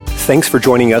Thanks for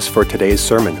joining us for today's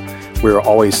sermon. We are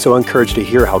always so encouraged to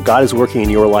hear how God is working in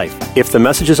your life. If the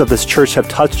messages of this church have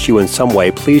touched you in some way,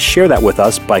 please share that with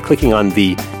us by clicking on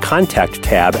the Contact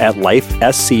tab at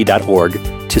lifesc.org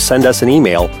to send us an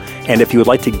email. And if you would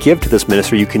like to give to this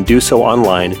ministry, you can do so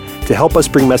online to help us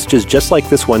bring messages just like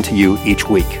this one to you each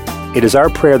week. It is our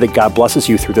prayer that God blesses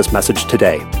you through this message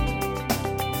today.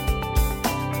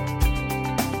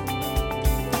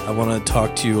 I want to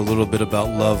talk to you a little bit about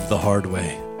love the hard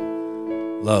way.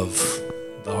 Love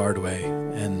the hard way.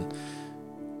 And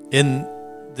in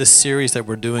this series that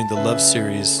we're doing, the love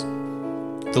series,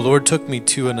 the Lord took me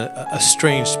to a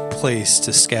strange place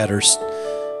to scatter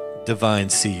divine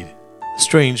seed. A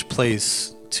strange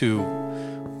place to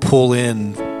pull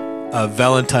in a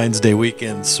Valentine's Day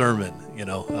weekend sermon,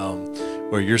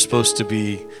 where you're supposed to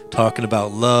be talking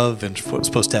about love and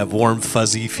supposed to have warm,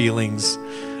 fuzzy feelings,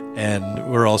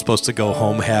 and we're all supposed to go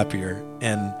home happier.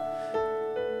 And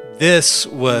this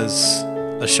was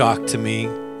a shock to me,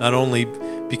 not only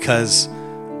because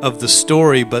of the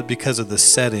story, but because of the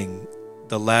setting,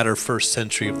 the latter first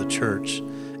century of the church,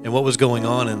 and what was going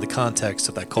on in the context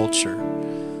of that culture.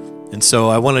 And so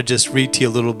I want to just read to you a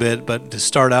little bit, but to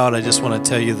start out, I just want to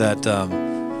tell you that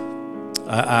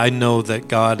I know that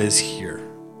God is here,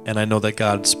 and I know that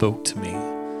God spoke to me.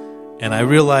 And I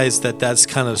realize that that's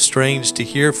kind of strange to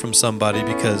hear from somebody,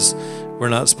 because we're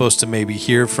not supposed to maybe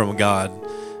hear from God.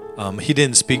 He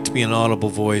didn't speak to me in an audible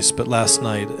voice, but last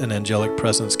night an angelic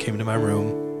presence came to my room,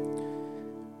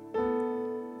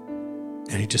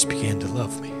 and he just began to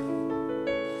love me.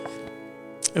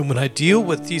 And when I deal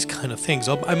with these kind of things,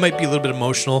 I might be a little bit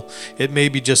emotional. It may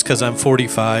be just because I'm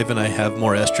 45 and I have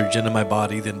more estrogen in my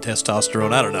body than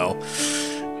testosterone. I don't know.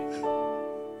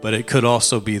 But it could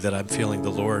also be that I'm feeling the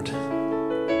Lord.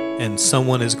 And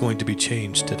someone is going to be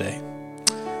changed today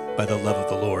by the love of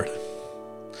the Lord.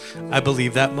 I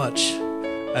believe that much.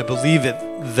 I believe it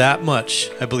that much.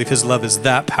 I believe his love is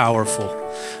that powerful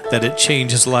that it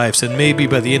changes lives. And maybe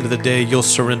by the end of the day, you'll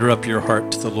surrender up your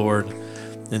heart to the Lord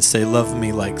and say, love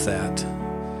me like that.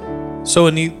 So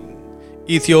an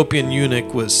Ethiopian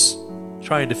eunuch was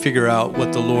trying to figure out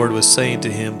what the Lord was saying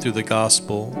to him through the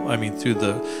gospel, through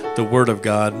the word of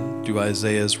God, through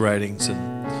Isaiah's writings.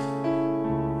 And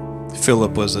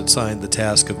Philip was assigned the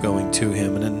task of going to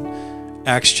him. And in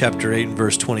Acts chapter 8 and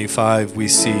verse 25, we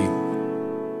see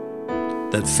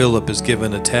that Philip is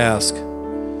given a task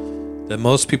that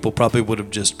most people probably would have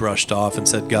just brushed off and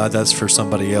said, God, that's for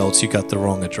somebody else. You got the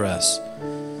wrong address.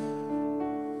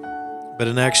 But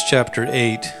in Acts chapter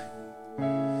 8,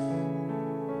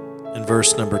 in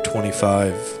verse number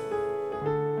 25,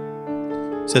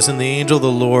 it says, And the angel of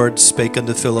the Lord spake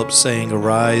unto Philip, saying,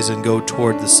 Arise and go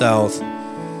toward the south,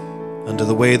 unto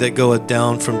the way that goeth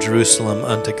down from Jerusalem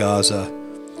unto Gaza,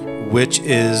 which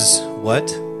is what?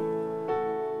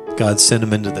 God sent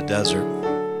him into the desert.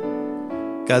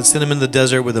 God sent him in the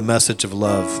desert with a message of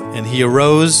love. And he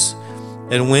arose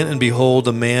and went, and behold,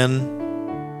 a man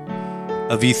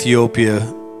of Ethiopia,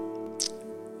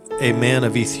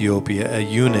 a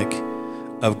eunuch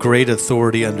of great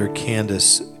authority under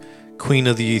Candace, queen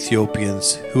of the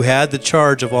Ethiopians, who had the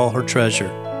charge of all her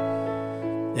treasure,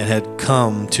 and had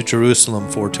come to Jerusalem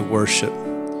for to worship,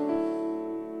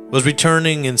 was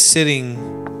returning and sitting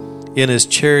in his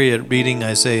chariot reading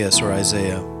Isaiah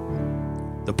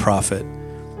the prophet.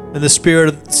 And the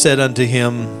Spirit said unto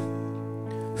him,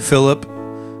 Philip,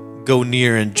 go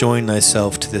near and join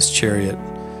thyself to this chariot.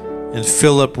 And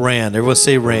Philip ran. Everyone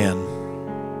say ran.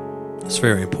 It's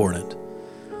very important.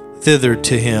 Thither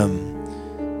to him,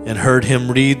 and heard him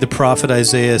read the prophet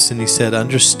Isaiah. And he said,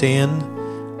 Understand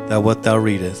thou what thou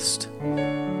readest?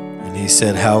 And he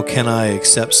said, How can I,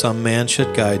 except some man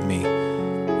should guide me?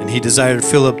 And he desired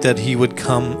Philip that he would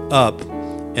come up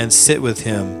and sit with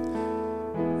him.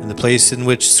 And the place of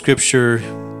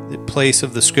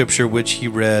the scripture which he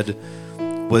read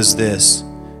was this: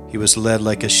 He was led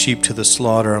like a sheep to the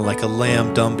slaughter, and like a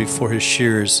lamb dumb before his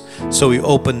shearers. So he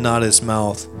opened not his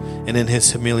mouth. And in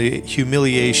his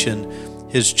humiliation,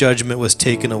 his judgment was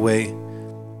taken away.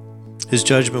 His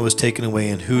judgment was taken away,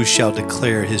 and who shall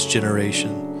declare his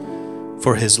generation?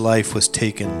 For his life was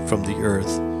taken from the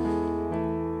earth.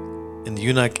 And the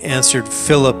eunuch answered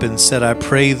Philip and said, I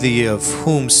pray thee, of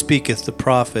whom speaketh the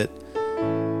prophet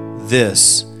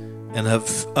this, and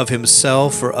of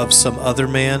himself or of some other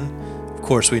man? Of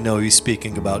course, we know he's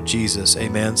speaking about Jesus.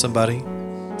 Amen, somebody?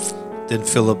 Then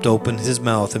Philip opened his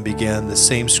mouth and began the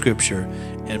same scripture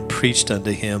and preached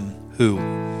unto him, who?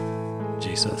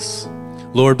 Jesus.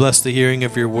 Lord, bless the hearing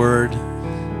of your word.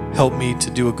 Help me to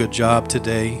do a good job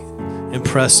today.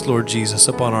 Impress, Lord Jesus,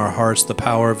 upon our hearts the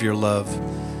power of your love,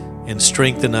 and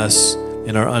strengthen us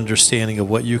in our understanding of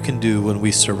what you can do when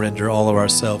we surrender all of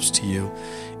ourselves to you.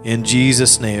 In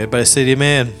Jesus' name. Everybody say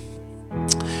amen.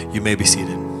 You may be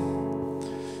seated.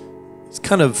 It's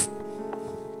kind of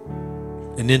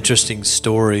an interesting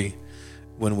story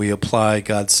when we apply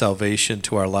God's salvation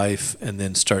to our life and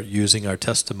then start using our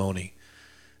testimony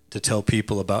to tell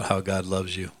people about how God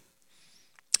loves you.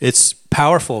 It's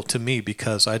powerful to me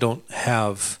because I don't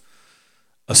have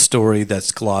a story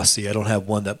that's glossy. I don't have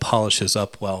one that polishes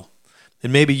up well.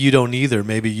 And maybe you don't either.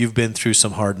 Maybe you've been through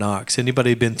some hard knocks.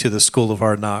 Anybody been to the school of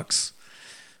hard knocks?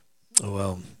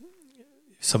 Well,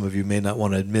 some of you may not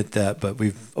want to admit that, but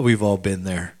we've all been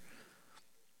there.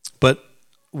 But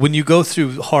when you go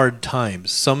through hard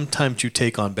times, sometimes you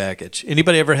take on baggage.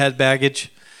 Anybody ever had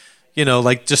baggage? You know,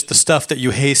 like just the stuff that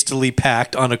you hastily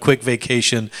packed on a quick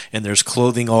vacation and there's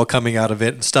clothing all coming out of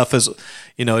it and stuff is,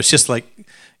 you know, it's just like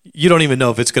you don't even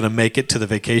know if it's going to make it to the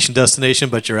vacation destination,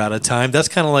 but you're out of time. That's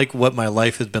kind of like what my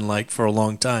life has been like for a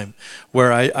long time,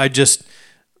 where I just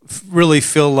really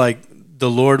feel like the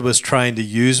Lord was trying to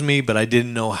use me, but I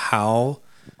didn't know how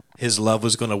his love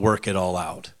was going to work it all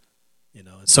out. You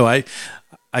know, so I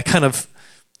kind of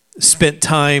spent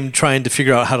time trying to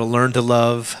figure out how to learn to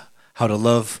love, how to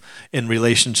love in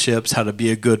relationships, how to be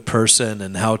a good person,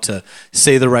 and how to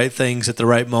say the right things at the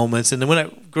right moments. And then when I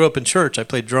grew up in church, I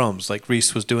played drums like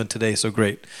Reese was doing today, so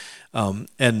great.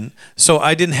 And so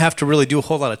I didn't have to really do a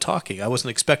whole lot of talking. I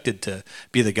wasn't expected to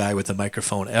be the guy with the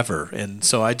microphone ever. And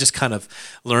so I just kind of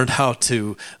learned how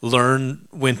to learn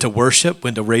when to worship,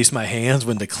 when to raise my hands,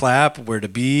 when to clap, where to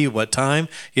be, what time.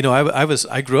 You know,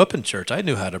 I grew up in church. I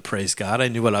knew how to praise God. I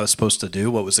knew what I was supposed to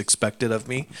do, what was expected of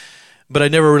me. But I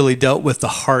never really dealt with the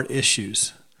heart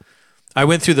issues. I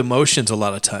went through the motions a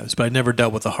lot of times, but I never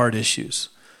dealt with the heart issues.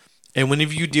 And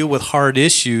whenever you deal with hard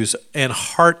issues and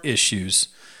heart issues,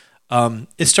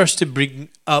 it starts to bring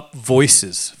up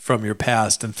voices from your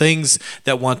past and things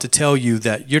that want to tell you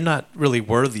that you're not really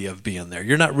worthy of being there.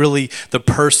 You're not really the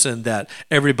person that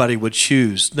everybody would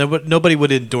choose. Nobody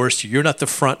would endorse you. You're not the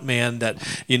front man that,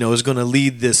 you know, is going to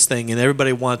lead this thing, and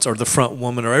everybody wants, or the front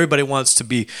woman, or everybody wants to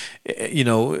be, you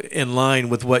know, in line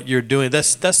with what you're doing.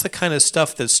 That's the kind of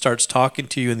stuff that starts talking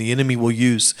to you, and the enemy will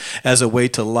use as a way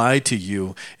to lie to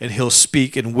you, and he'll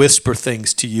speak and whisper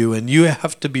things to you, and you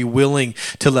have to be willing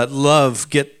to let love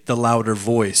get the louder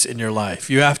voice in your life.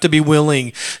 You have to be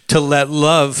willing to let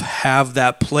love have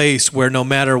that place where no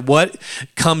matter what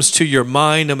comes to your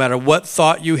mind, no matter what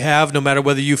thought you have, no matter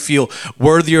whether you feel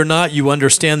worthy or not, you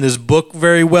understand this book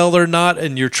very well or not,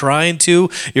 and you're trying to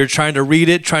read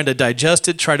it, trying to digest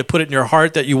it, try to put it in your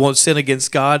heart that you won't sin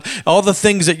against God. All the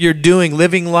things that you're doing,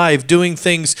 living life, doing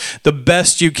things the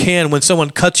best you can. When someone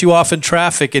cuts you off in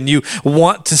traffic and you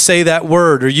want to say that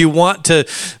word, or you want to,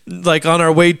 like on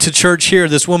our way to church here,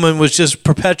 this woman was just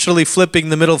perpetually flipping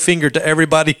the middle finger to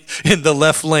everybody in the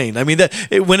left lane. I mean,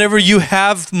 whenever you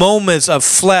have moments of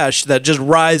flesh that just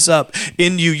rise up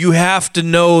in you, you have to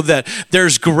know that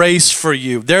there's grace for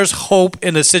you. There's hope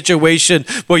in a situation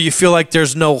where you feel like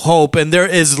there's no hope, and there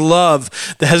is love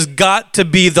that has got to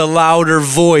be the louder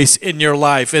voice in your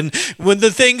life. And when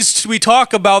the things we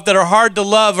talk about that are hard to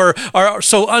love are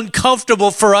so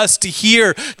uncomfortable for us to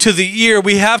hear to the ear,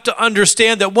 we have to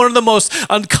understand that one of the most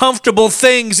uncomfortable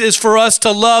things is for us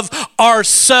to love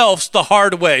ourselves the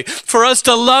hard way, for us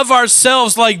to love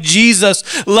ourselves like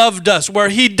Jesus loved us, where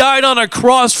he died on a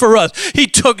cross for us. He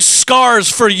took scars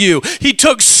for you. He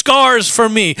took scars for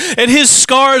me, and his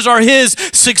scars are his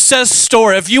success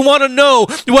story. If you want to know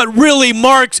what really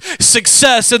marks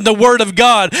success in the Word of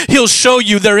God, he'll show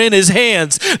you. They're in his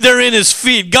hands. They're in his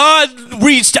feet. God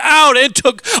reached out and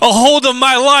took a hold of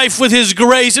my life with his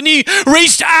grace, and he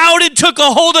reached out and took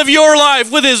a hold of your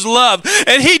life with his love.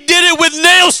 And he did it with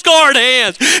nail-scarred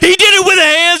hands. He did it with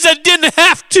hands that didn't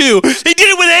have to. He did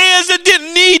it with hands that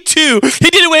didn't need to. He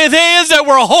did it with hands that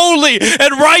were holy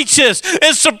and righteous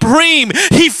and supreme.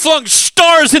 He flung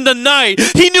stars in the night.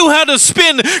 He knew how to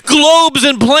spin globes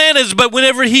and planets, but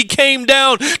whenever he came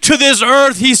down to this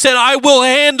earth, he said, I will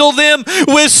handle them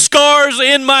with scars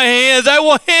in my hands. I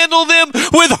will handle them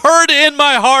with hurt in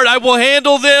my heart. I will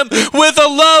handle them with a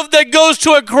love that goes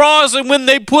to a cross. And when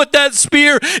they put that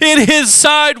spear in his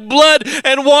side, blood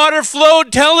and water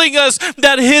flowed, telling us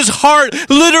that his heart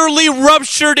literally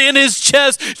ruptured in his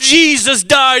chest. Jesus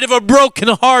died of a broken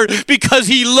heart because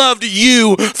he loved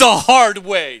you the hard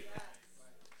way.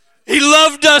 He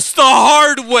loved us the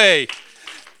hard way.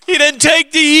 He didn't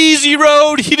take the easy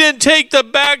road. He didn't take the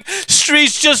back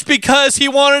streets just because he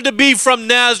wanted to be from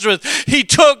Nazareth. He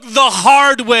took the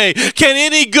hard way. Can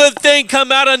any good thing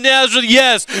come out of Nazareth?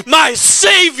 Yes. My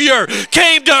Savior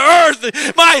came to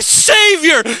earth. My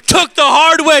Savior took the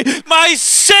hard way. My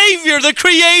Savior, the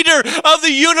creator of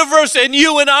the universe, and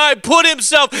you and I, put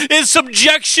himself in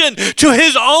subjection to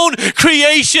his own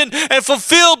creation and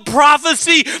fulfilled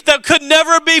prophecy that could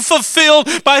never be fulfilled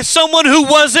by someone who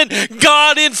wasn't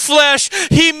God in flesh.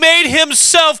 He made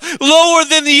himself lower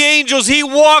than the angels. He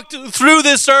walked through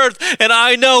this earth, and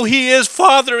I know he is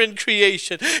Father in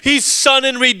creation. He's Son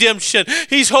in redemption.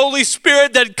 He's Holy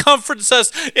Spirit that comforts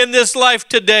us in this life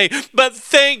today. But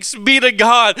thanks be to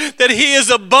God that he is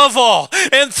above all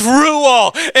and through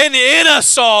all and in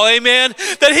us all. Amen.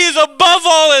 That he is above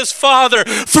all as Father,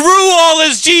 through all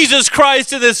as Jesus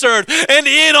Christ in this earth, and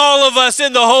in all of us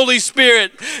in the Holy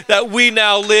Spirit, that we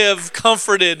now live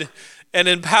comforted and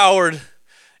empowered,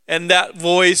 and that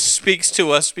voice speaks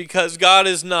to us, because God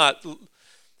is not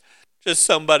just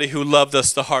somebody who loved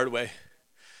us the hard way.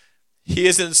 He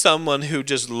isn't someone who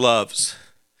just loves,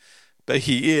 but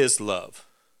he is love.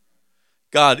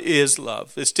 God is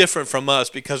love. It's different from us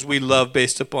because we love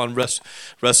based upon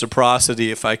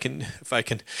reciprocity. If I can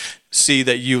see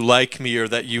that you like me, or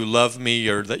that you love me,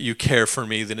 or that you care for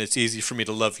me, then it's easy for me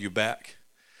to love you back.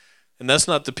 And that's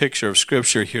not the picture of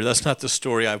Scripture here. That's not the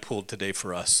story I pulled today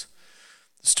for us.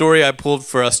 The story I pulled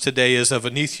for us today is of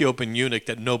an Ethiopian eunuch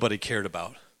that nobody cared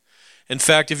about. In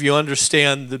fact, if you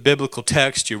understand the biblical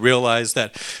text, you realize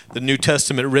that the New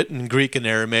Testament written in Greek and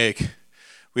Aramaic,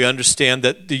 we understand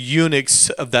that the eunuchs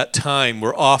of that time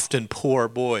were often poor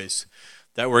boys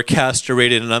that were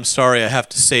castrated, and I'm sorry I have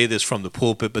to say this from the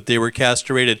pulpit, but they were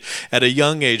castrated at a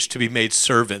young age to be made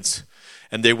servants,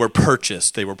 and they were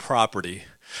purchased, they were property.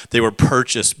 They were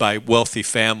purchased by wealthy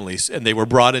families, and they were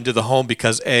brought into the home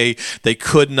because A, they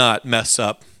could not mess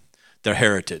up their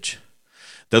heritage.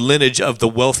 The lineage of the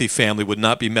wealthy family would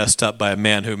not be messed up by a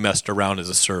man who messed around as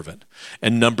a servant.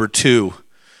 And number two,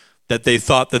 that they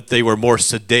thought that they were more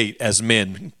sedate as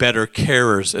men, better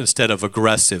carers instead of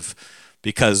aggressive,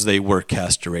 because they were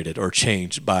castrated or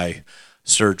changed by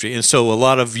surgery. And so a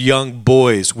lot of young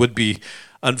boys would be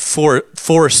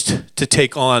forced to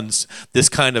take on this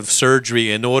kind of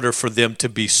surgery in order for them to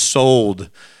be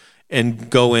sold and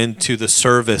go into the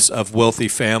service of wealthy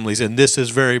families. And this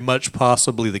is very much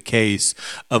possibly the case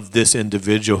of this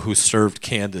individual who served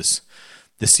Candace,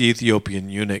 this Ethiopian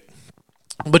eunuch.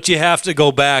 But you have to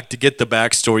go back to get the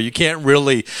backstory. You can't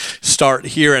really start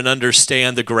here and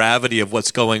understand the gravity of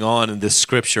what's going on in this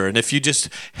scripture. And if you just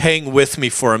hang with me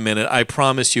for a minute, I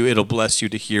promise you it'll bless you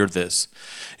to hear this.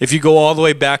 If you go all the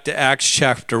way back to Acts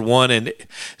chapter 1 and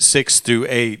 6 through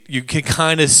 8, you can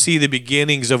kind of see the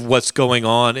beginnings of what's going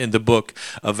on in the book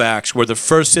of Acts, where the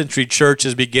first century church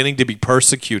is beginning to be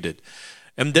persecuted.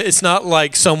 And it's not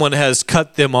like someone has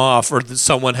cut them off, or that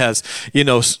someone has,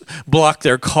 blocked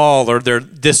their call, or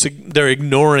they're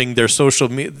ignoring their social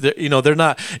media. They're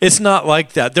not. It's not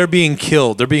like that. They're being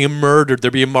killed. They're being murdered.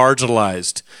 They're being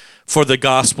marginalized for the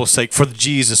gospel's sake, for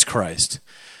Jesus Christ.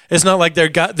 It's not like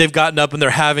they've gotten up and they're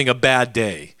having a bad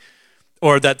day,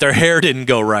 or that their hair didn't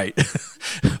go right,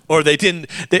 or they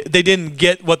didn't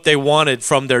get what they wanted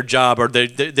from their job, or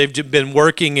they've been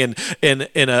working in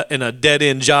a dead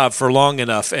end job for long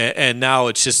enough, and now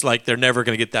it's just like they're never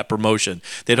going to get that promotion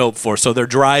they'd hoped for. So they're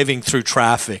driving through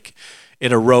traffic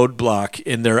in a roadblock,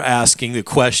 and they're asking the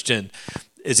question,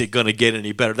 is it going to get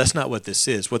any better? That's not what this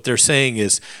is. What they're saying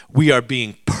is, we are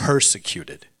being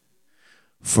persecuted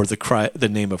for the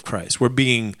name of Christ. We're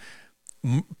being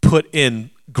put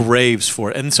in graves for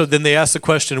it. And so then they asked the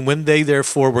question, when they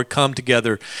therefore were come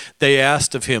together, they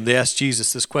asked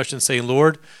Jesus this question, saying,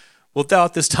 Lord, wilt thou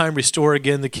at this time restore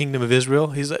again the kingdom of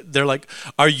Israel? They're like,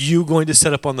 are you going to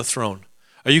set up on the throne?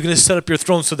 Are you going to set up your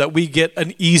throne so that we get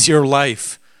an easier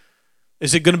life?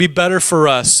 Is it going to be better for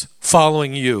us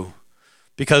following you?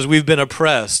 Because we've been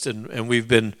oppressed and we've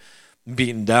been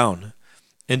beaten down.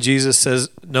 And Jesus says,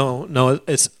 no,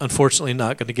 it's unfortunately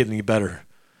not going to get any better.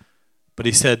 But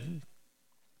he said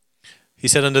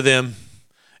unto them,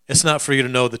 it's not for you to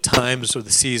know the times or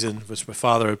the season which my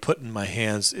Father had put in my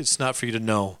hands. It's not for you to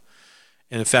know.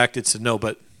 And in fact, it's a no.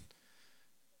 But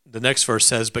the next verse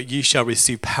says, but ye shall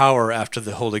receive power after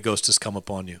the Holy Ghost has come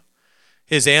upon you.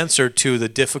 His answer to the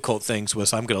difficult things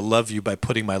was, I'm going to love you by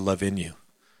putting my love in you.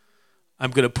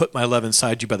 I'm going to put my love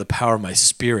inside you by the power of my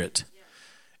Spirit.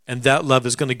 And that love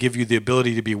is going to give you the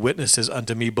ability to be witnesses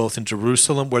unto me, both in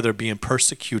Jerusalem, where they're being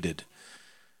persecuted.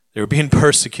 They were being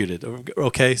persecuted.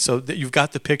 Okay, so you've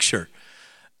got the picture.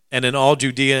 And in all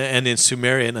Judea and in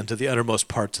Samaria and unto the uttermost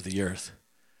parts of the earth.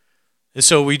 And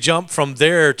so we jump from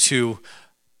there to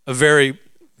a very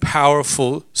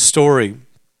powerful story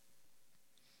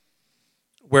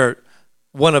where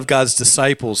one of God's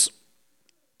disciples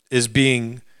is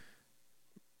being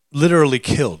literally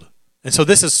killed. And so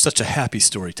this is such a happy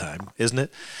story time, isn't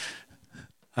it?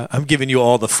 I'm giving you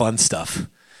all the fun stuff.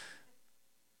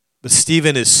 But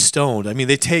Stephen is stoned. I mean,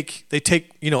 they take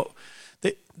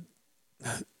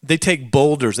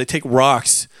boulders, they take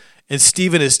rocks, and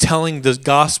Stephen is telling the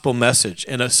gospel message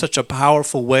in such a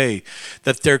powerful way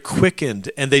that they're quickened,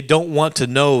 and they don't want to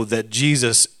know that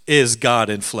Jesus is God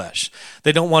in flesh.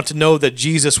 They don't want to know that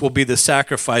Jesus will be the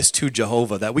sacrifice to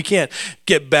Jehovah, that we can't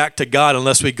get back to God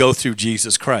unless we go through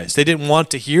Jesus Christ. They didn't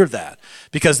want to hear that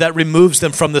because that removes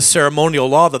them from the ceremonial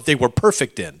law that they were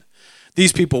perfect in.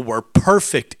 These people were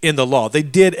perfect in the law. They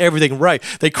did everything right.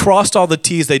 They crossed all the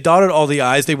T's. They dotted all the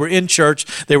I's. They were in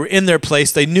church. They were in their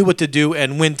place. They knew what to do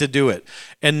and when to do it.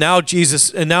 And now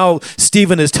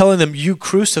Stephen is telling them, you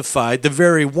crucified the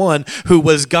very one who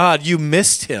was God. You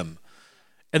missed him.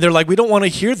 And they're like, we don't want to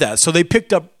hear that. So they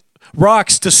picked up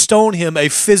rocks to stone him a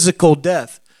physical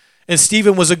death. And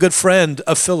Stephen was a good friend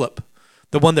of Philip,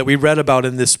 the one that we read about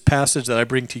in this passage that I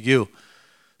bring to you.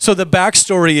 So the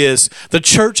backstory is the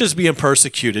church is being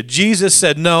persecuted. Jesus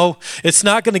said, no, it's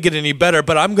not going to get any better,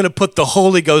 but I'm going to put the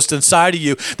Holy Ghost inside of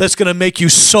you that's going to make you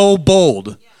so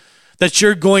bold that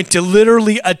you're going to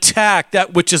literally attack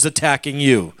that which is attacking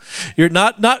you. You're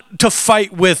not to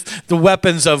fight with the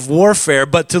weapons of warfare,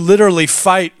 but to literally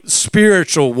fight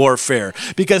spiritual warfare,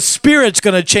 because spirit's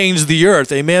going to change the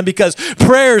earth, amen, because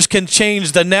prayers can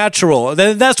change the natural.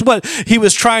 And that's what he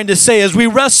was trying to say, is we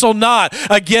wrestle not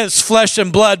against flesh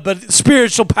and blood, but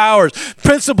spiritual powers,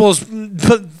 principles,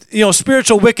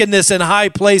 spiritual wickedness in high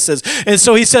places. And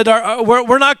so he said,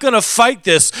 we're not going to fight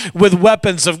this with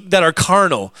weapons that are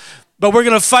carnal, but we're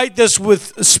going to fight this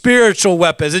with spiritual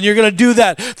weapons, and you're going to do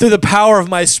that through the power of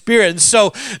my Spirit. And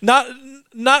so I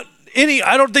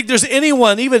don't think there's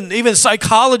anyone, even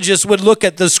psychologists would look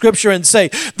at the scripture and say,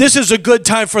 this is a good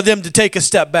time for them to take a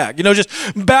step back. Just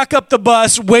back up the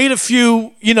bus, wait a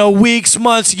few, weeks,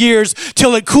 months, years,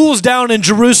 till it cools down in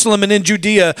Jerusalem and in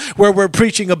Judea, where we're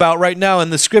preaching about right now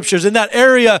in the scriptures. In that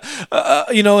area,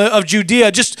 of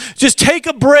Judea, just take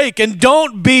a break and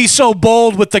don't be so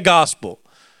bold with the gospel,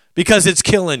 because it's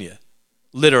killing you,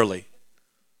 literally.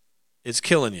 It's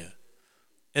killing you.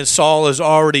 And Saul is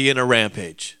already in a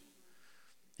rampage.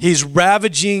 He's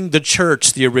ravaging the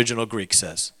church, the original Greek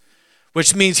says,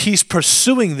 which means he's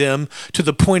pursuing them to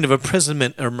the point of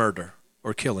imprisonment or murder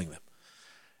or killing them.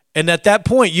 And at that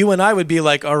point, you and I would be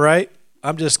like, all right,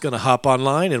 I'm just going to hop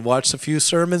online and watch a few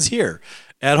sermons here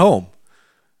at home.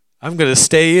 I'm going to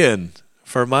stay in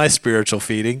for my spiritual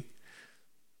feeding.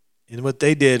 And what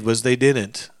they did was they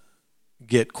didn't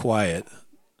get quiet.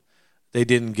 They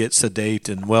didn't get sedate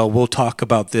and, we'll talk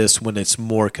about this when it's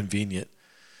more convenient.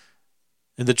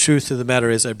 And the truth of the matter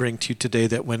is, I bring to you today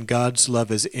that when God's love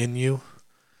is in you,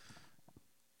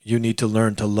 you need to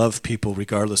learn to love people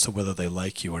regardless of whether they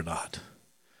like you or not.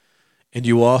 And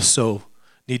you also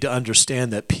need to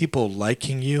understand that people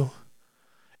liking you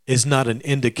is not an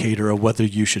indicator of whether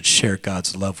you should share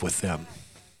God's love with them.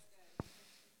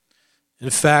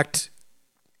 In fact,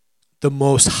 the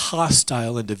most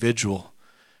hostile individual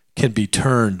can be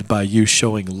turned by you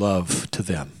showing love to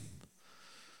them.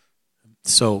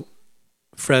 So,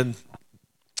 friend,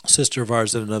 sister of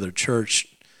ours in another church,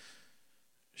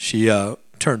 she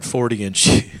turned 40 and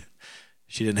she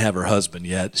didn't have her husband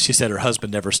yet. She said her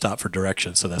husband never stopped for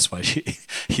directions, so that's why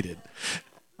he did.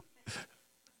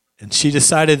 And she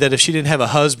decided that if she didn't have a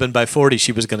husband by 40,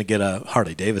 she was going to get a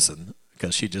Harley Davidson,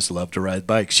 because she just loved to ride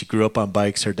bikes. She grew up on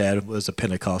bikes. Her dad was a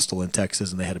Pentecostal in Texas,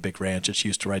 and they had a big ranch, and she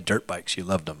used to ride dirt bikes. She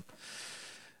loved them.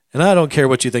 And I don't care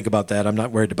what you think about that. I'm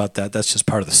not worried about that. That's just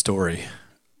part of the story.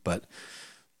 But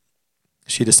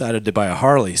she decided to buy a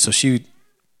Harley. So she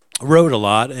rode a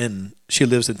lot, and she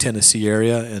lives in Tennessee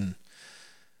area, and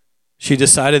she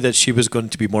decided that she was going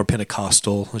to be more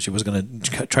Pentecostal. She was going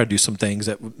to try to do some things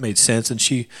that made sense.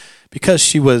 And because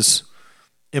she was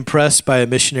impressed by a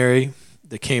missionary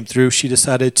that came through, she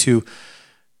decided to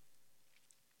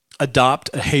adopt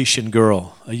a Haitian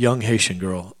girl, a young Haitian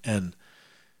girl. And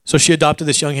so she adopted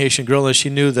this young Haitian girl, and she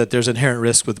knew that there's inherent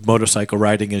risk with motorcycle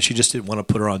riding, and she just didn't want to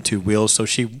put her on two wheels. So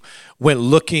she went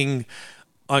looking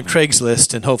on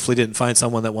Craigslist and hopefully didn't find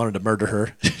someone that wanted to murder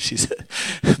her. She said,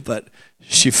 but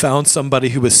she found somebody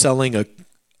who was selling a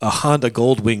Honda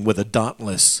Goldwing with a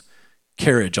Dauntless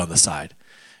carriage on the side.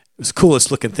 It was the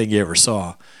coolest looking thing you ever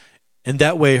saw. And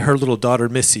that way her little daughter,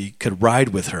 Missy, could ride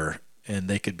with her, and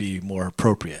they could be more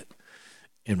appropriate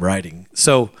in riding.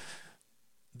 So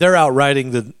they're out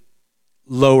riding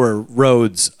lower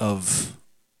roads of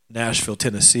Nashville,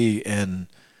 Tennessee, and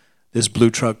this blue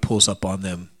truck pulls up on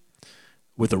them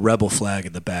with a rebel flag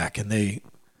in the back, and they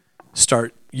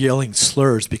start yelling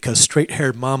slurs because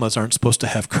straight-haired mamas aren't supposed to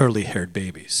have curly-haired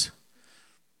babies.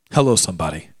 Hello,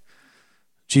 somebody.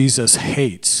 Jesus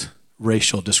hates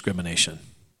racial discrimination.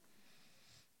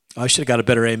 I should have got a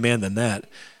better amen than that.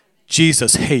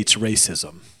 Jesus hates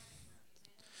racism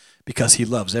because he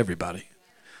loves everybody.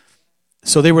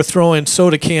 So they were throwing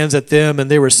soda cans at them, and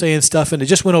they were saying stuff, and it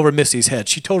just went over Missy's head.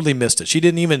 She totally missed it. She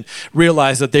didn't even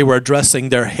realize that they were addressing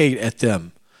their hate at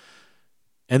them.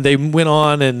 And they went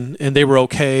on, and they were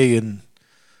okay. And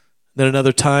then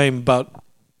another time, about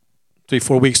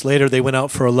 3-4 weeks later, they went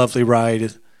out for a lovely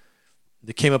ride.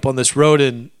 They came up on this road,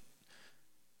 and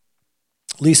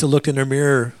Lisa looked in her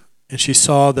mirror, and she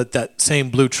saw that same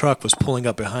blue truck was pulling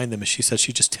up behind them, and she said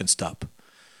she just tensed up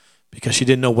because she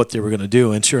didn't know what they were going to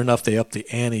do. And sure enough, they upped the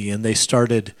ante, and they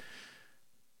started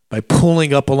by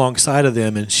pulling up alongside of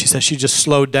them. And she said she just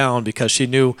slowed down because she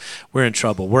knew we're in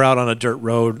trouble. We're out on a dirt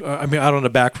road, out on a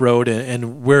back road,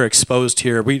 and we're exposed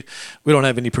here. We don't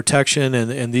have any protection,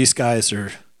 and these guys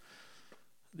are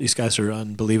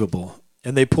unbelievable.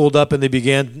 And they pulled up, and they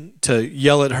began to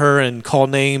yell at her and call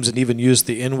names and even use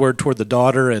the N-word toward the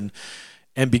daughter and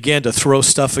began to throw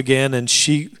stuff again. And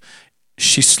she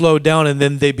slowed down, and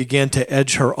then they began to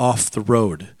edge her off the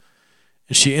road.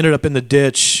 And she ended up in the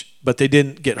ditch, but they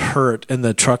didn't get hurt, and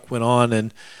the truck went on.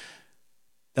 And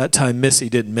that time, Missy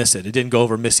didn't miss it. It didn't go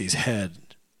over Missy's head.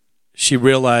 She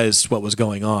realized what was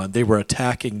going on. They were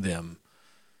attacking them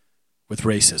with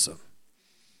racism.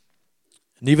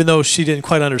 And even though she didn't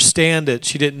quite understand it,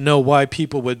 she didn't know why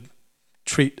people would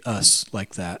treat us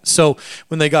like that. So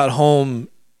when they got home,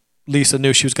 Lisa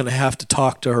knew she was going to have to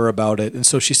talk to her about it. And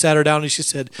so she sat her down and she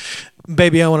said,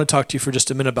 "Baby, I want to talk to you for just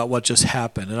a minute about what just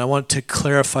happened. And I want to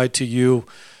clarify to you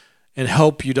and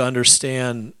help you to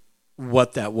understand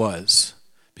what that was.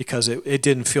 Because it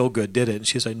didn't feel good, did it?" And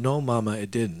she's like, "No, Mama, it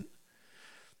didn't."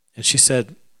 And she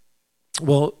said,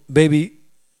 "Well, baby,"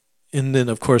 and then,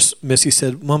 of course, Missy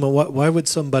said, "Mama, why would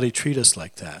somebody treat us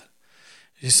like that?"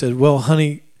 She said, "Well,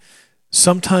 honey,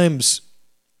 sometimes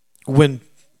when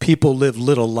people live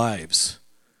little lives,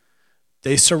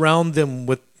 they surround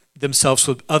themselves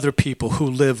with other people who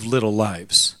live little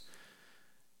lives.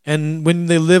 And when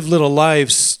they live little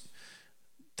lives,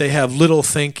 they have little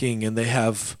thinking and they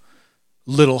have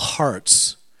little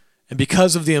hearts. And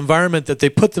because of the environment that they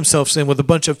put themselves in with a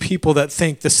bunch of people that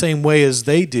think the same way as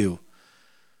they do,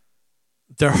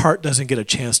 their heart doesn't get a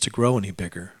chance to grow any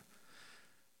bigger."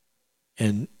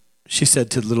 And she said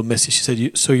to little Missy, she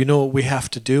said, "So you know what we have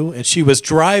to do?" And she was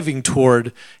driving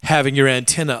toward having your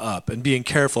antenna up and being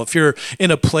careful. If you're in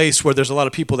a place where there's a lot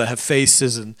of people that have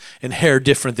faces and hair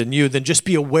different than you, then just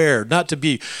be aware, not to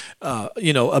be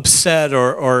upset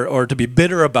or to be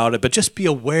bitter about it, but just be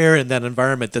aware in that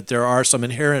environment that there are some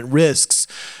inherent risks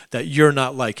that you're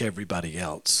not like everybody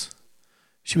else.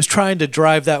 She was trying to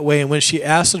drive that way, and when she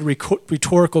asked a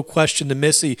rhetorical question to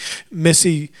Missy,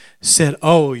 Missy said,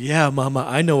 "Oh, yeah, Mama,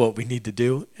 I know what we need to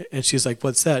do." And she's like,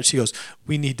 "What's that?" She goes,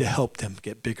 "We need to help them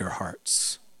get bigger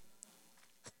hearts."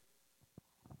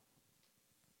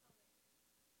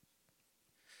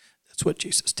 That's what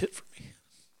Jesus did for me.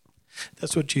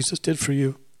 That's what Jesus did for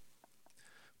you.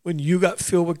 When you got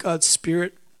filled with God's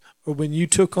Spirit, or when you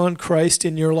took on Christ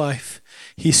in your life,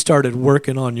 he started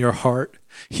working on your heart.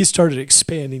 He started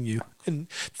expanding you. And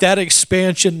that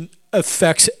expansion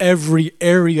affects every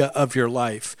area of your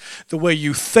life. The way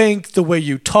you think, the way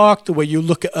you talk, the way you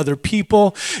look at other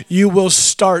people, you will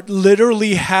start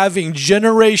literally having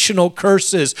generational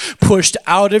curses pushed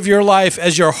out of your life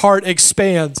as your heart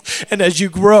expands and as you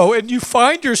grow. And you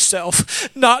find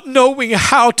yourself not knowing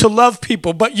how to love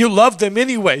people, but you love them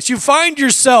anyways. You find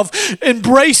yourself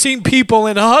embracing people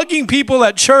and hugging people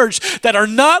at church that are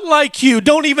not like you,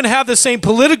 don't even have the same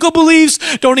political beliefs,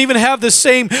 don't even have the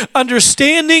same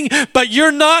understanding, but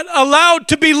you're not allowed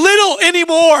to be little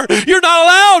anymore. You're not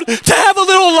allowed to have a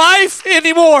little life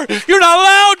anymore. You're not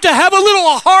allowed to have a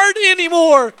little heart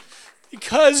anymore,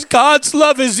 because God's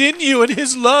love is in you and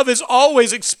his love is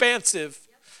always expansive.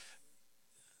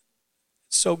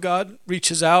 So God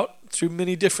reaches out through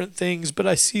many different things, but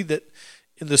I see that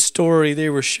in the story they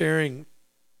were sharing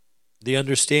the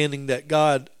understanding that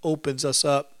God opens us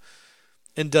up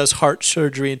and does heart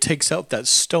surgery and takes out that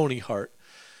stony heart.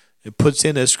 It puts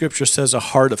in, as Scripture says, a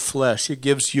heart of flesh. It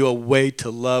gives you a way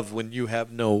to love when you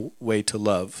have no way to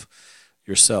love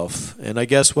yourself. And I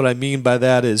guess what I mean by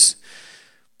that is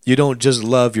you don't just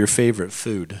love your favorite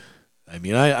food. I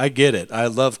mean, I get it. I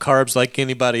love carbs like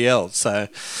anybody else.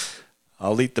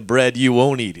 I'll eat the bread you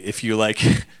won't eat if you like.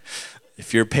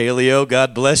 If you're paleo,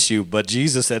 God bless you, but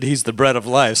Jesus said he's the bread of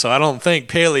life, so I don't think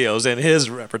paleo's in his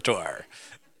repertoire.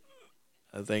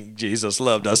 I think Jesus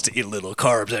loved us to eat a little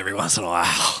carbs every once in a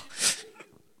while.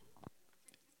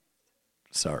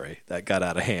 Sorry, that got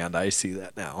out of hand. I see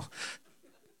that now.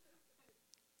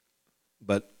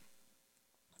 But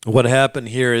what happened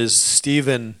here is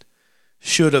Stephen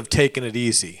should have taken it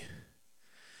easy.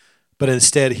 But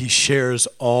instead, he shares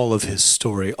all of his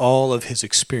story, all of his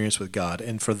experience with God.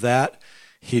 And for that,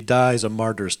 he dies a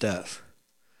martyr's death.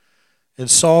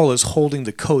 And Saul is holding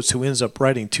the coats, who ends up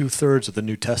writing 2/3 of the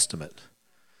New Testament.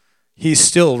 He's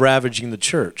still ravaging the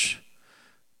church,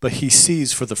 but he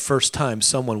sees for the first time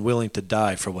someone willing to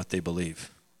die for what they believe.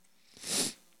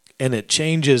 And it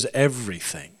changes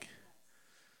everything.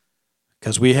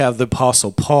 Because we have the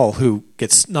Apostle Paul, who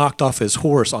gets knocked off his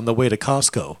horse on the way to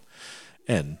Costco.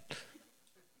 And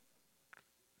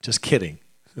just kidding.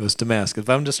 It was Damascus.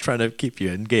 I'm just trying to keep you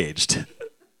engaged.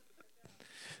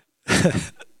 Good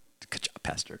job,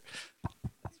 Pastor.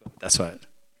 That's right.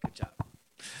 Good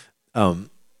job.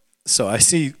 So I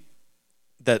see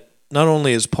that not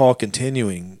only is Paul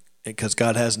continuing, because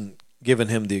God hasn't given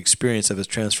him the experience of his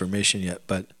transformation yet,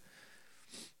 but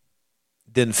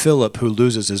then Philip, who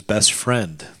loses his best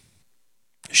friend,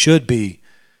 should be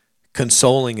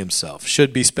consoling himself,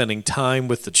 should be spending time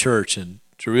with the church in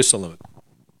Jerusalem,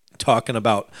 talking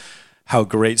about how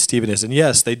great Stephen is. And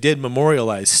yes, they did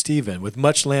memorialize Stephen with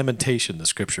much lamentation, the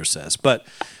scripture says. But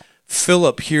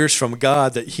Philip hears from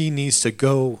God that he needs to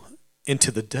go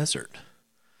into the desert.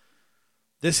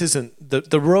 This isn't,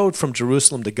 the road from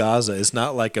Jerusalem to Gaza is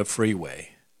not like a freeway.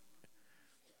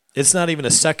 It's not even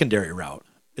a secondary route.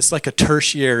 It's like a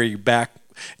tertiary back,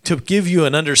 to give you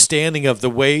an understanding of the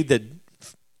way that,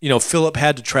 Philip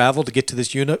had to travel to get to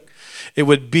this eunuch. It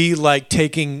would be like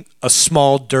taking a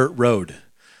small dirt road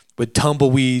with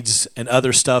tumbleweeds and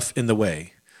other stuff in the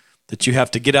way, that you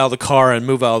have to get out of the car and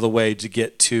move out of the way to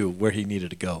get to where he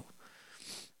needed to go.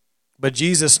 But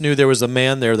Jesus knew there was a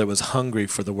man there that was hungry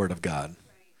for the word of God.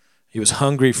 He was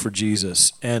hungry for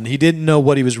Jesus, and he didn't know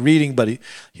what he was reading, but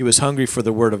he was hungry for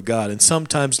the word of God. And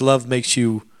sometimes love makes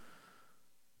you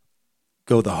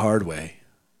go the hard way.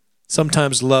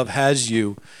 Sometimes love has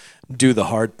you do the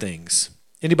hard things.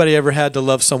 Anybody ever had to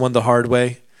love someone the hard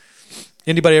way?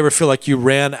 Anybody ever feel like you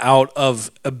ran out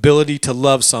of ability to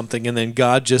love something, and then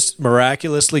God just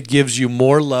miraculously gives you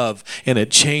more love and it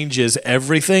changes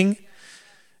everything?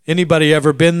 Anybody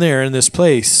ever been there in this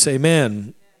place?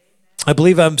 Amen. I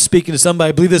believe I'm speaking to somebody.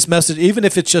 I believe this message, even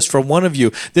if it's just for one of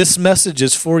you, this message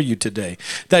is for you today.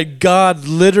 That God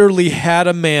literally had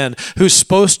a man who's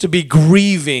supposed to be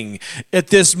grieving at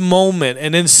this moment,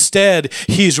 and instead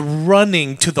he's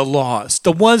running to the lost,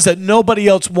 the ones that nobody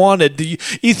else wanted. The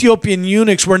Ethiopian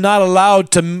eunuchs were not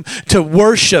allowed to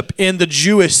worship in the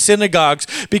Jewish synagogues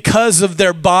because of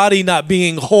their body not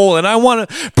being whole. And I want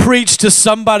to preach to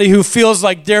somebody who feels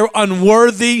like they're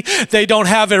unworthy, they don't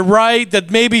have it right, that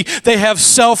maybe they have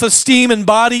self-esteem and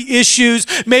body issues.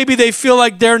 Maybe they feel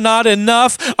like they're not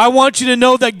enough. I want you to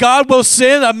know that God will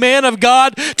send a man of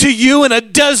God to you in a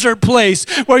desert place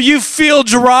where you feel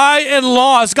dry and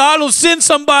lost. God will send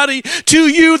somebody to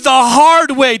you the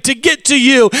hard way to get to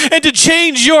you and to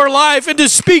change your life and to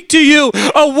speak to you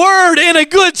a word in a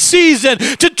good season,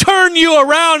 to turn you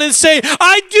around and say,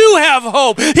 I do have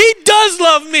hope. He does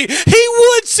love me. He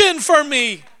would send for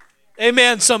me.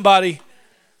 Amen, somebody.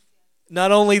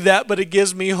 Not only that, but it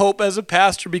gives me hope as a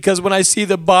pastor, because when I see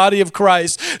the body of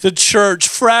Christ, the church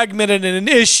fragmented and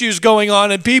issues going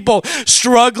on and people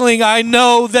struggling, I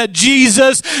know that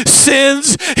Jesus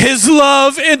sends his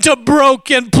love into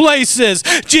broken places.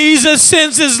 Jesus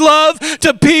sends his love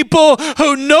to people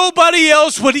who nobody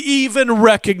else would even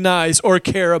recognize or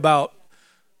care about.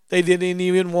 They didn't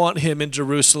even want him in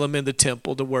Jerusalem in the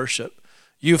temple to worship.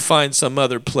 You find some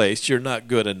other place, you're not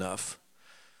good enough.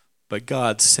 But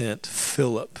God sent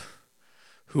Philip,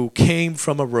 who came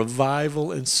from a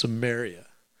revival in Samaria.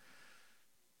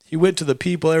 He went to the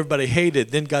people everybody hated.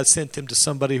 Then God sent him to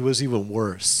somebody who was even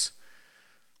worse.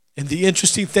 And the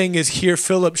interesting thing is here,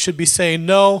 Philip should be saying,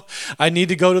 no, I need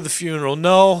to go to the funeral.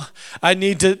 No, I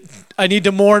need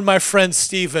to mourn my friend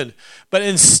Stephen. But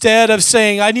instead of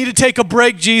saying, I need to take a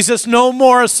break, Jesus, no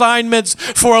more assignments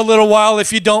for a little while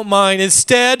if you don't mind.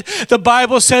 Instead, the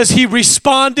Bible says he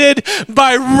responded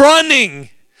by running.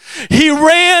 He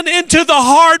ran into the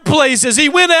hard places. He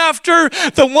went after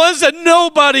the ones that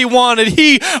nobody wanted.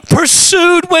 He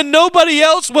pursued when nobody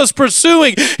else was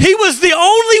pursuing. He was the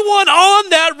only one on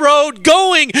that road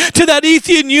going to that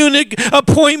Ethiopian eunuch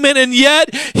appointment, and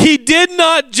yet he did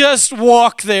not just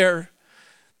walk there.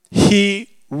 He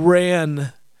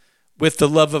ran with the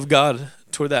love of God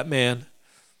toward that man.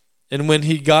 And when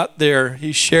he got there,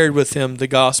 he shared with him the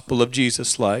gospel of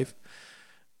Jesus' life,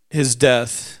 his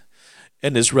death,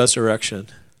 and his resurrection.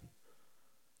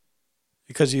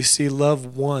 Because you see,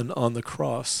 love won on the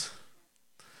cross.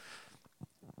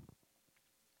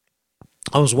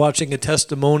 I was watching a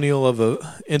testimonial of an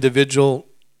individual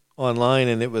online,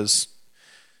 and it was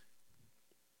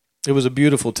a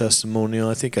beautiful testimonial.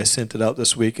 I think I sent it out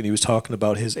this week, and he was talking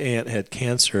about his aunt had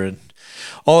cancer, and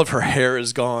all of her hair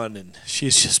is gone, and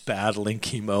she's just battling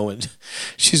chemo, and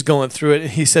she's going through it.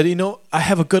 And he said, I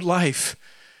have a good life,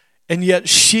 and yet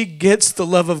she gets the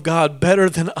love of God better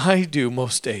than I do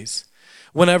most days.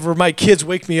 Whenever my kids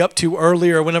wake me up too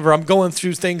early, or whenever I'm going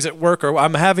through things at work, or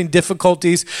I'm having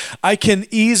difficulties, I can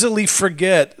easily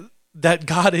forget that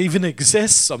God even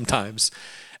exists sometimes.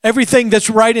 Everything that's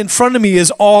right in front of me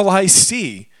is all I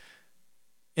see,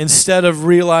 instead of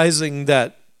realizing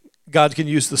that God can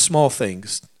use the small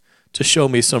things to show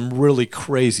me some really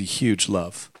crazy, huge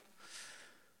love.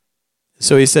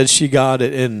 So he said she got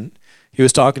it, and he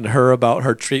was talking to her about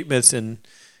her treatments, and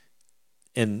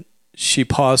she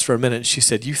paused for a minute, and she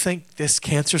said, "You think this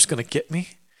cancer's going to get me?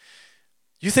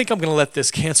 You think I'm going to let this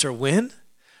cancer win?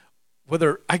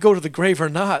 Whether I go to the grave or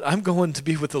not, I'm going to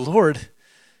be with the Lord."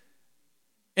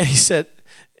 And he said,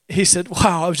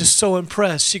 "Wow, I was just so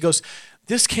impressed." She goes,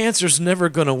 "This cancer's never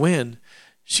going to win."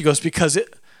 She goes, "Because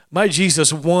my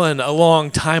Jesus won a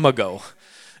long time ago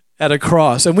at a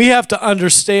cross." And we have to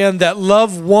understand that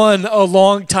love won a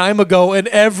long time ago in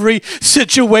every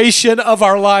situation of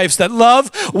our lives. That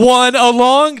love won a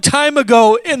long time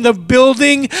ago in the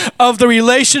building of the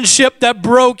relationship that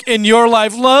broke in your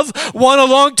life. Love won a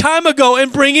long time ago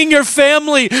in bringing your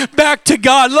family back to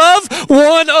God. Love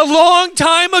won a long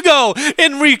time ago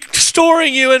in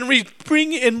restoring you and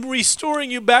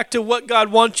restoring you back to what God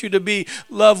wants you to be.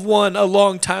 Love won a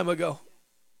long time ago.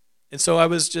 And so I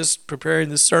was just preparing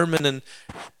this sermon, and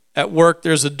at work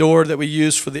there's a door that we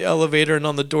use for the elevator, and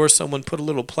on the door someone put a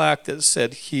little plaque that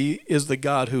said, "He is the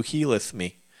God who healeth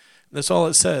me." And that's all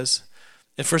it says.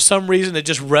 And for some reason it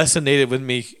just resonated with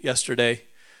me yesterday.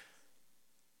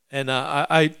 And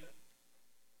I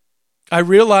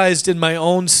realized in my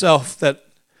own self that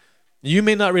you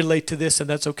may not relate to this, and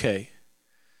that's okay.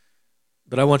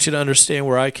 But I want you to understand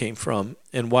where I came from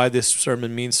and why this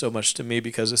sermon means so much to me,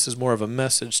 because this is more of a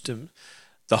message to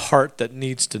the heart that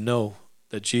needs to know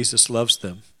that Jesus loves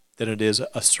them than it is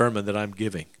a sermon that I'm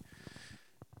giving.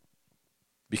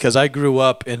 Because I grew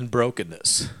up in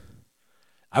brokenness.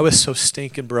 I was so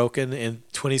stinking broken in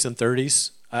 20s and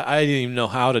 30s. I didn't even know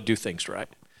how to do things right.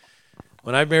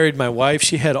 When I married my wife,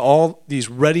 she had all these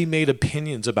ready-made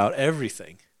opinions about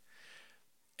everything.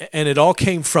 And it all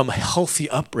came from a healthy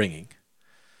upbringing.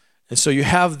 And so you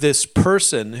have this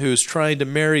person who's trying to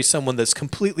marry someone that's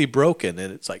completely broken,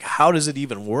 and it's like, how does it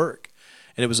even work?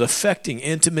 And it was affecting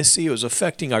intimacy, it was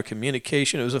affecting our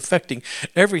communication, it was affecting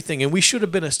everything, and we should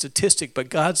have been a statistic, but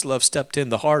God's love stepped in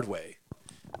the hard way.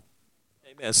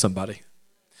 Amen, somebody.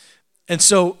 And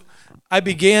so I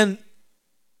began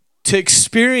to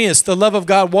experience the love of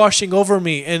God washing over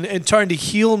me and trying to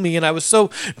heal me. And I was so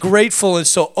grateful and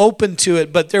so open to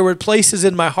it. But there were places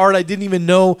in my heart I didn't even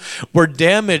know were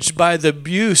damaged by the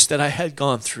abuse that I had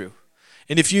gone through.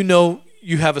 And if you know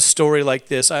you have a story like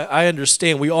this, I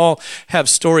understand. We all have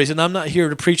stories, and I'm not here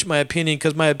to preach my opinion,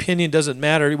 because my opinion doesn't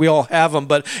matter. We all have them,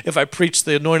 but if I preach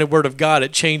the anointed word of God,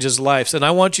 it changes lives. And I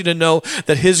want you to know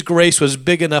that His grace was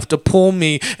big enough to pull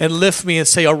me and lift me and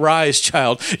say, "Arise,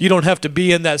 child. You don't have to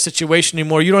be in that situation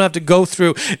anymore. You don't have to go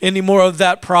through any more of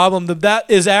that problem." That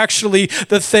is actually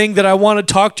the thing that I want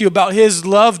to talk to you about. His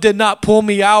love did not pull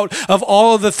me out of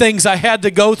all of the things I had to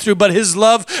go through, but His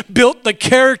love built the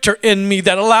character in me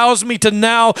that allows me to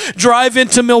now drive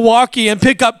into Milwaukee and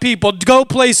pick up people, go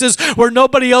places where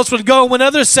nobody else would go. When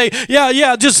others say,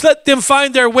 yeah, just let them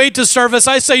find their way to service,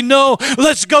 I say, no,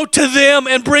 let's go to them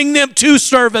and bring them to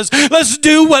service. Let's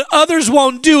do what others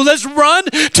won't do. Let's run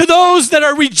to those that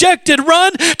are rejected,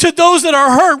 run to those that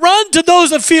are hurt, run to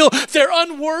those that feel they're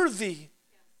unworthy.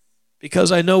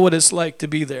 Because I know what it's like to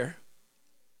be there.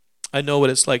 I know what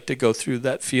it's like to go through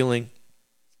that feeling.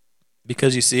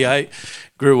 Because you see, I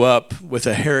grew up with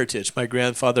a heritage. My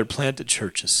grandfather planted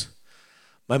churches.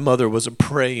 My mother was a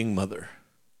praying mother.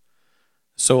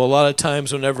 So a lot of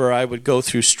times whenever I would go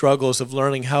through struggles of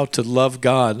learning how to love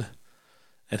God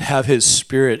and have His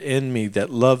Spirit in me that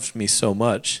loved me so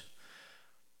much,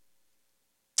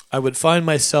 I would find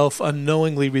myself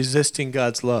unknowingly resisting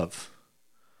God's love,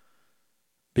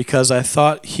 because I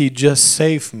thought He just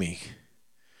saved me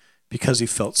because He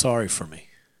felt sorry for me,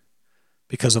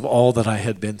 because of all that I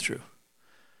had been through.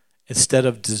 Instead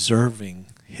of deserving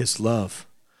His love,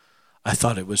 I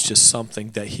thought it was just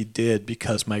something that he did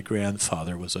because my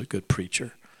grandfather was a good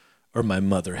preacher or my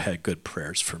mother had good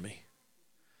prayers for me.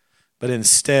 But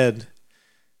instead,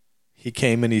 he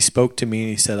came and he spoke to me and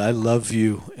he said, I love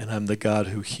you and I'm the God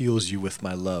who heals you with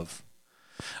my love.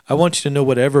 I want you to know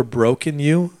whatever broke in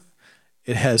you,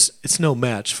 it's no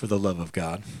match for the love of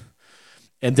God.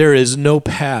 And there is no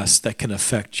past that can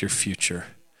affect your future.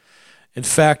 In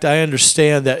fact, I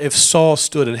understand that if Saul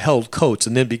stood and held coats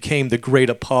and then became the great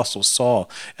apostle Saul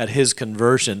at his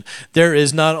conversion, there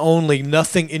is not only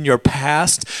nothing in your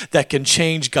past that can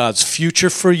change God's future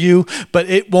for you, but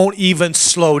it won't even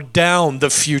slow down the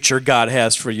future God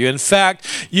has for you. In fact,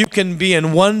 you can be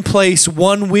in one place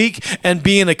one week and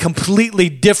be in a completely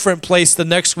different place the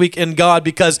next week in God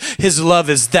because his love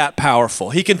is that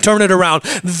powerful. He can turn it around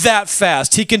that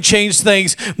fast. He can change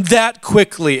things that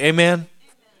quickly. Amen?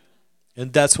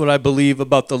 And that's what I believe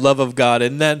about the love of God.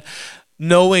 And then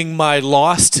knowing my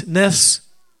lostness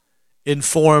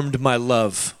informed my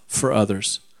love for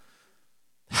others.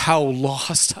 How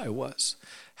lost I was.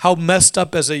 How messed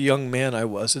up as a young man I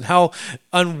was. And how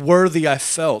unworthy I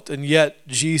felt. And yet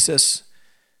Jesus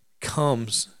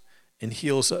comes and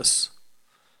heals us.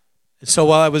 And so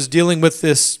while I was dealing with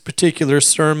this particular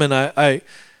sermon,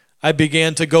 I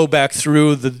began to go back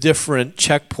through the different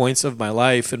checkpoints of my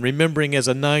life and remembering as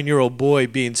a 9-year-old boy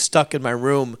being stuck in my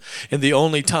room, and the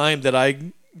only time that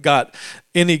I got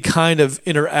any kind of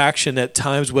interaction at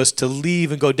times was to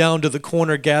leave and go down to the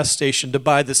corner gas station to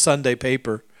buy the Sunday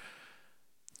paper.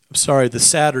 The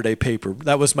Saturday paper.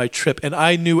 That was my trip. And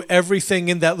I knew everything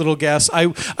in that little gas.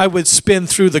 I would spin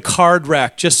through the card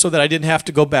rack just so that I didn't have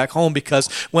to go back home, because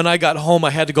when I got home, I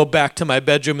had to go back to my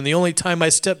bedroom. And the only time my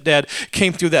stepdad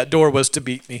came through that door was to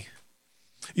beat me.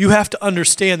 You have to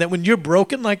understand that when you're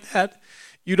broken like that,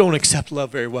 you don't accept love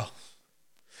very well.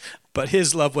 But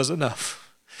his love was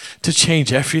enough to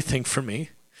change everything for me.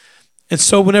 And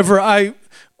so whenever I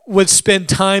would spend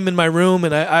time in my room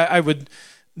and I would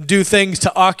do things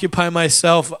to occupy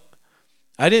myself,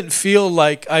 I didn't feel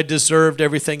like I deserved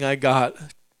everything I got,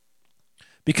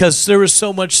 because there was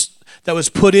so much that was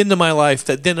put into my life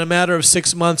that then in a matter of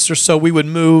 6 months or so we would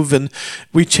move, and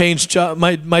we changed job.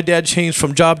 My dad changed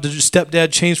from job to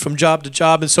stepdad changed from job to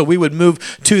job, and so we would move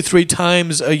 2-3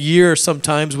 times a year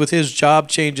sometimes with his job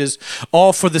changes,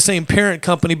 all for the same parent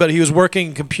company, but he was working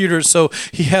in computers, so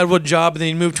he had one job and then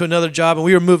he moved to another job, and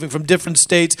we were moving from different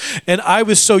states, and I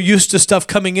was so used to stuff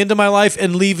coming into my life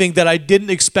and leaving that I didn't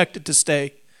expect it to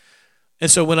stay. And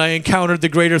so when I encountered the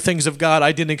greater things of God,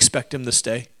 I didn't expect him to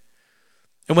stay.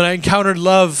 And when I encountered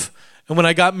love and when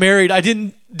I got married, I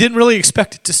didn't really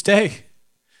expect it to stay.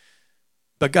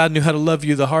 But God knew how to love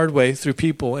you the hard way through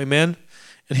people, amen?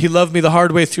 And he loved me the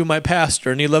hard way through my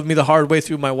pastor, and he loved me the hard way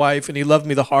through my wife, and he loved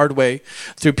me the hard way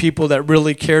through people that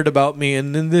really cared about me.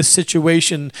 And in this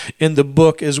situation in the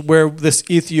book is where this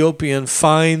Ethiopian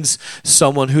finds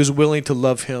someone who's willing to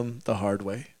love him the hard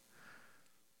way.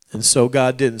 And so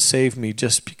God didn't save me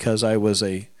just because I was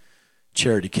a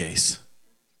charity case.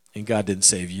 And God didn't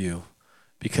save you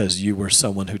because you were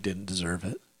someone who didn't deserve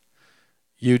it.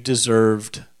 You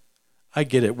deserved, I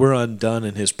get it, we're undone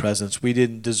in his presence. We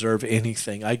didn't deserve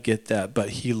anything. I get that.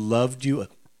 But he loved you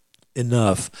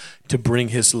enough to bring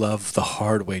his love the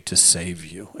hard way to save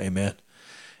you. Amen.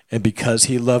 And because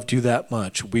he loved you that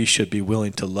much, we should be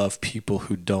willing to love people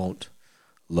who don't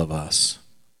love us,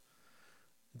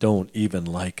 don't even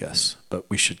like us, but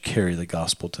we should carry the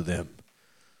gospel to them.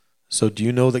 So do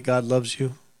you know that God loves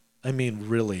you? I mean,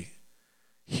 really,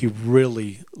 he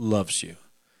really loves you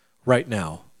right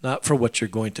now, not for what you're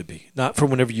going to be, not for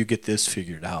whenever you get this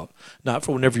figured out, not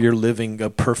for whenever you're living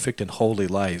a perfect and holy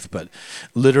life, but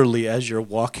literally as you're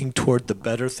walking toward the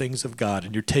better things of God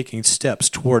and you're taking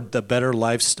steps toward the better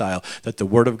lifestyle that the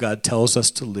Word of God tells us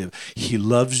to live. He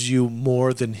loves you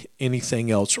more than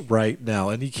anything else right now,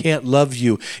 and he can't love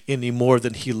you any more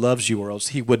than he loves you, or else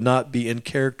he would not be in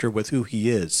character with who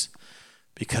he is.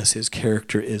 Because his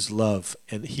character is love,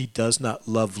 and he does not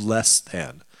love less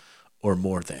than or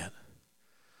more than.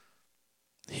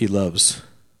 He loves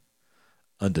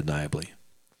undeniably.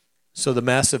 So the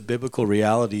massive biblical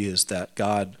reality is that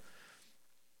God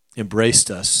embraced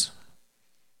us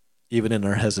even in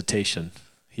our hesitation.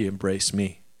 He embraced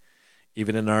me.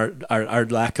 Even in our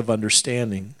lack of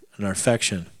understanding and our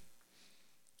affection,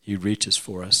 he reaches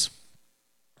for us.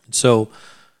 And so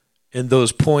in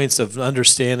those points of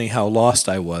understanding how lost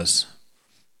I was,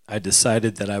 I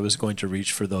decided that I was going to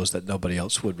reach for those that nobody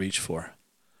else would reach for.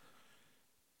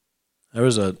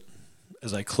 As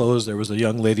I closed, there was a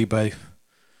young lady by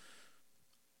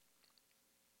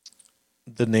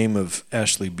the name of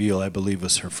Ashley Beal, I believe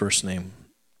was her first name.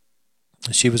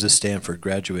 She was a Stanford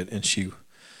graduate, and she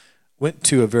went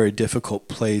to a very difficult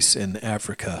place in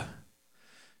Africa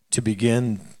to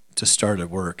begin to start at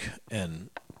work. And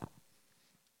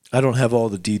I don't have all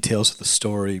the details of the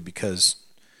story because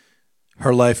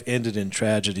her life ended in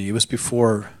tragedy. It was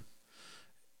before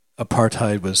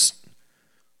apartheid was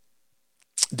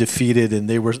defeated, and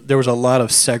there was a lot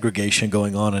of segregation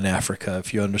going on in Africa.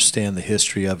 If you understand the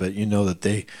history of it, you know that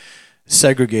they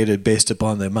segregated based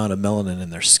upon the amount of melanin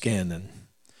in their skin. And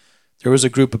there was a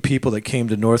group of people that came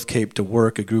to North Cape to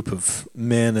work, a group of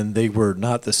men, and they were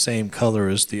not the same color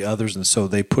as the others, and so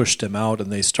they pushed them out,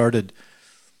 and they started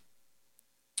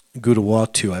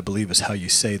Gudawatu, I believe is how you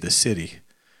say the city.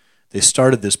 They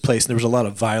started this place, and there was a lot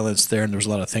of violence there, and there was a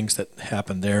lot of things that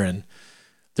happened there, and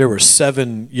there were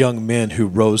 7 young men who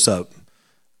rose up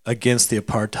against the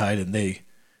apartheid, and they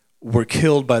were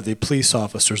killed by the police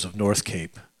officers of North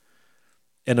Cape.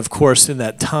 And of course, in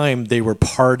that time, they were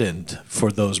pardoned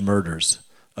for those murders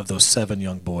of those 7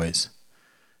 young boys.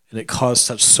 And it caused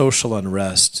such social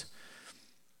unrest.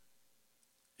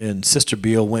 And Sister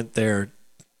Beale went there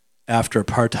after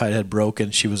apartheid had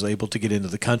broken. She was able to get into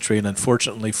the country, and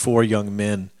unfortunately 4 young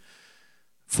men,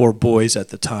 4 boys at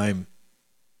the time,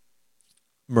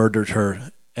 murdered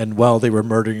her. And while they were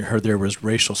murdering her, there was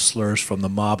racial slurs from the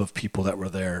mob of people that were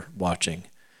there watching.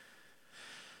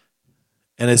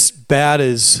 And as bad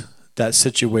as that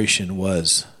situation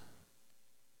was,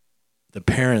 the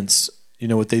parents, you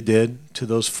know what they did to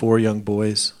those 4 young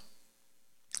boys?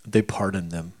 They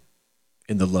pardoned them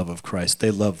in the love of Christ.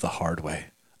 They loved the hard way.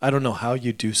 I don't know how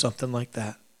you do something like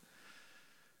that,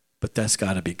 but that's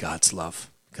got to be God's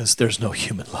love, because there's no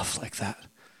human love like that.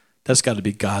 That's got to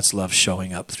be God's love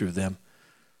showing up through them.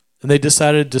 And they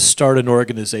decided to start an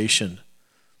organization,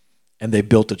 and they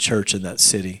built a church in that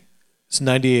city. It's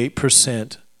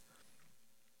 98%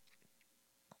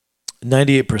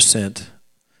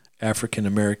 African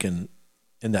American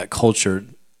in that culture,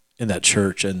 in that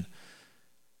church. And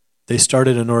they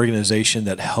started an organization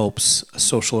that helps, a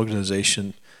social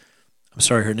organization. I'm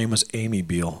sorry, her name was Amy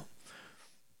Beale.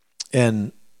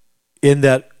 And in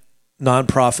that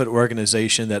nonprofit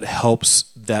organization that helps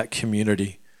that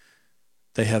community,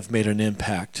 they have made an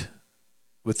impact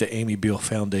with the Amy Beale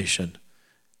Foundation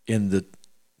in the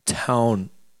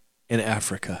town in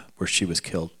Africa where she was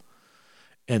killed.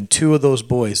 And 2 of those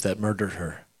boys that murdered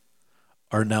her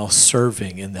are now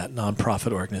serving in that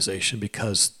nonprofit organization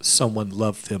because someone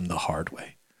loved them the hard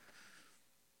way.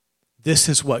 This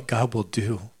is what God will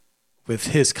do with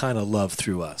his kind of love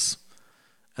through us.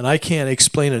 And I can't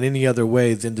explain it any other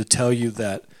way than to tell you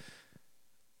that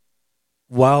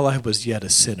while I was yet a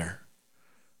sinner,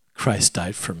 Christ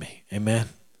died for me. Amen.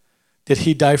 Did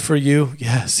he die for you?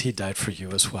 Yes, he died for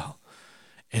you as well.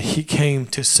 And he came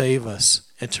to save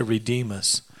us and to redeem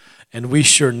us. And we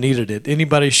sure needed it.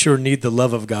 Anybody sure need the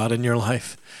love of God in your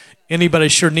life? Anybody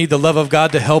sure need the love of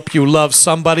God to help you love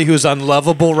somebody who's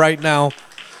unlovable right now?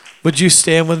 Would you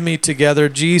stand with me together?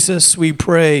 Jesus, we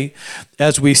pray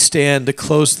as we stand to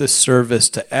close this service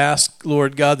to ask,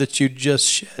 Lord God, that you just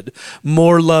shed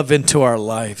more love into our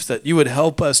lives, that you would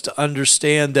help us to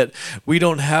understand that we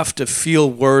don't have to feel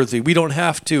worthy. We don't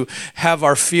have to have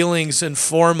our feelings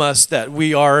inform us that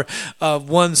we are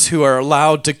ones who are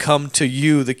allowed to come to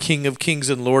you, the King of Kings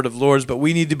and Lord of Lords, but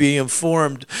we need to be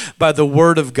informed by the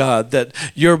Word of God that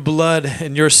your blood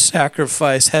and your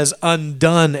sacrifice has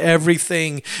undone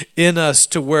everything in us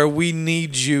to where we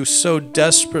need you so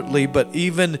desperately. But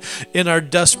even in our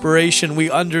desperation, we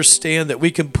understand that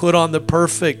we can put on the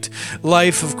perfect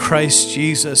life of Christ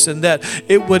Jesus, and that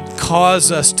it would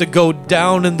cause us to go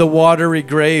down in the watery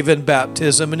grave in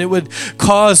baptism, and it would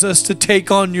cause us to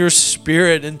take on your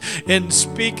Spirit and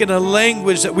speak in a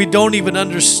language that we don't even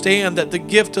understand, that the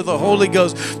gift of the Holy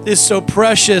Ghost is so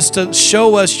precious to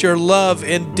show us your love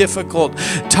in difficult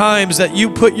times, that you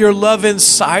put your love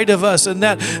inside of us, and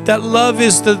that love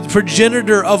is the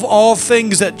progenitor of all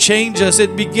things that change us.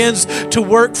 It begins to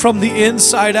work from the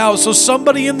inside out. So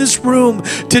somebody in this room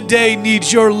today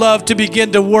needs your love to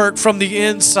begin to work from the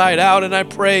inside out, and I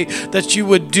pray that you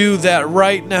would do that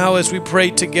right now as we pray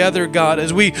together, God,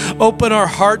 as we open our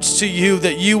hearts to you,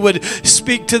 that you would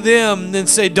speak to them and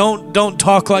say, don't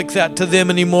talk like that to them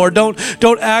anymore. Don't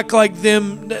act like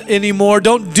them anymore.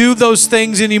 Don't do those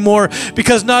things anymore,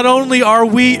 because not only are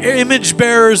we image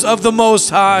bearers of the Most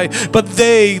High, but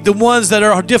they, the ones that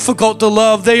are difficult to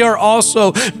love, they are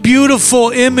also beautiful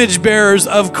image bearers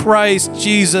of Christ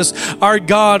Jesus, our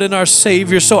God and our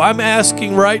Savior. So I'm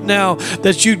asking right now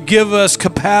that you'd give us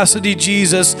capacity,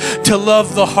 Jesus, to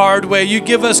love the hard way. You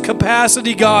give us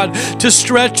capacity, God, to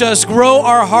stretch us, grow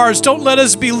our hearts. Don't let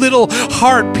us be little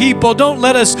heart people. Don't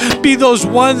let us be those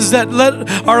ones that let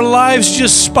our lives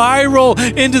just spiral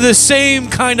into the same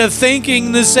kind of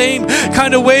thinking, the same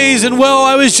kind of ways. And well,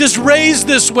 I was just raised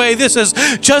this way. This is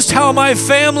just how my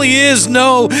family is.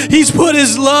 No, He's put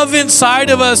His love inside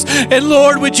of us. And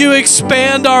Lord, would you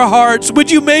expand our hearts?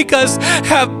 Would you make us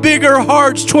have bigger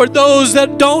hearts toward those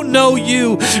that don't know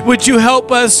you? Would you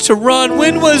help us to run?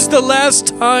 When was the last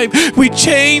time we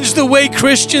changed the way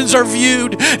Christians are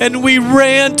viewed and we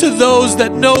ran to those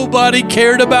that nobody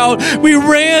cared about? We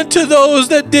ran to those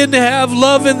that didn't have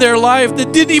love in their life,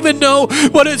 that didn't even know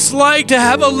what it's like to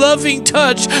have a loving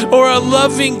touch or a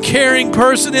loving, caring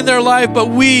person in their life. But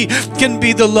we can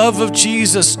be the love of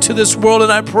Jesus to this world.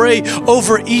 And I pray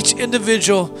over each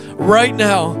individual right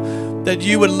now that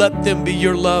you would let them be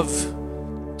your love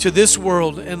to this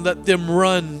world and let them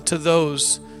run to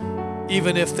those,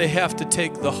 even if they have to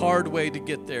take the hard way to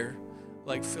get there,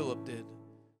 like Philip did.